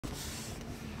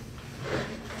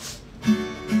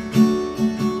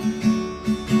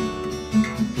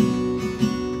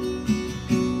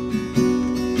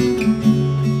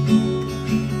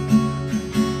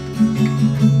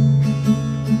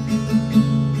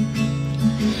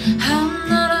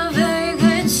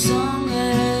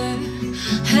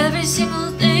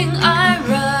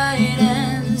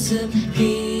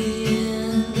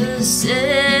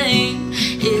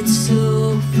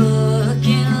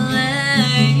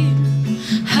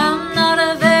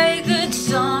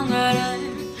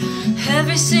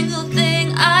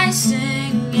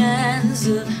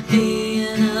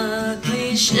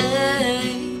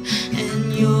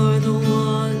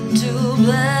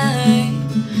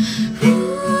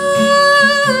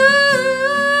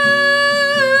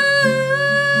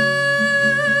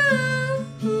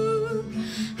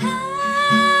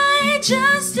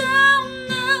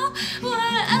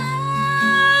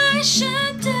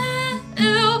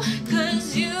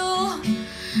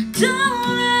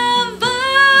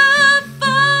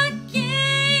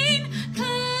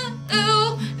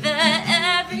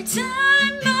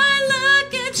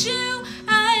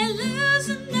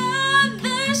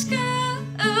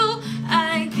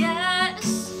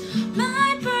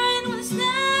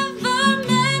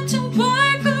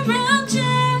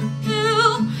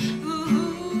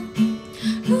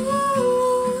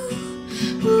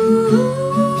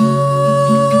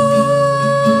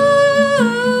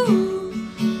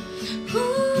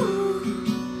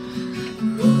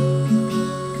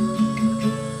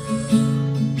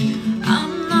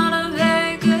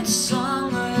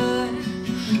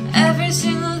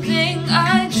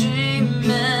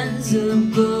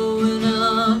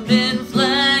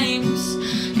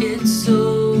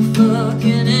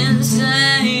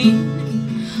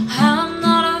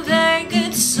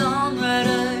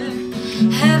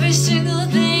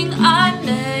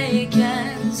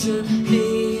to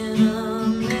being a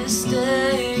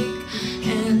mistake,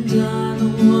 and I'm the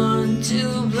one to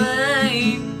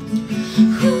blame.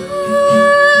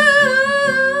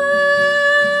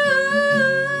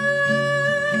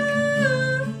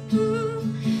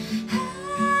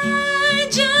 I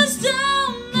just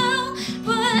don't know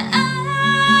what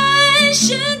I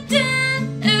should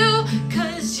do,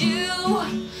 'cause you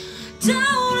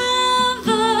don't have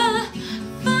a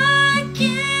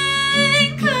fucking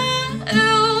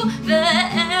clue that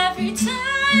every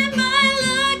time I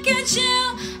look at you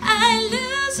I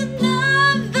lose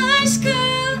another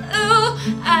screw.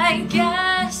 I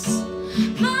guess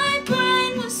my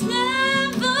brain was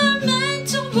never meant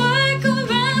to work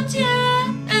around you.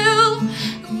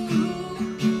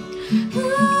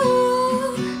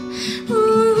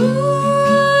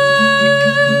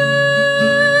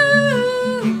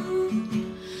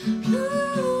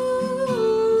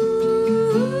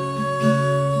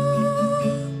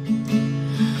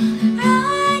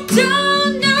 I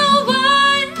don't know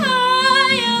why I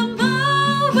am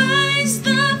always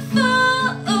the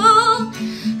fool.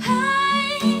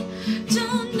 I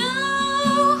don't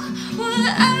know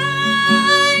what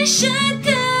I should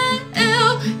do,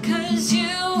 'cause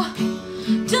you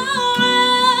don't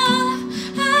have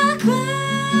a clue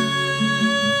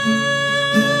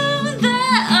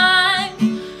that I'm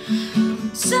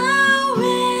so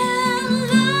in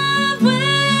love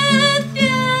with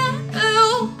you.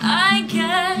 I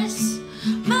guess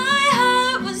my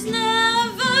heart was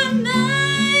never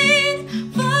made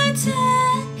for two.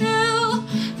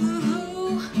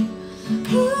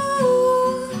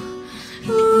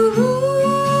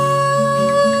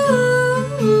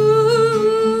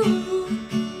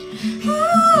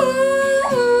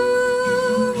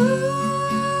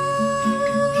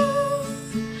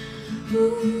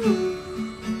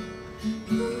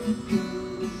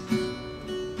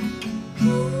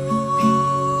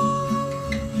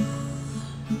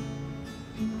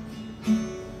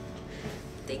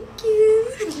 Thank you.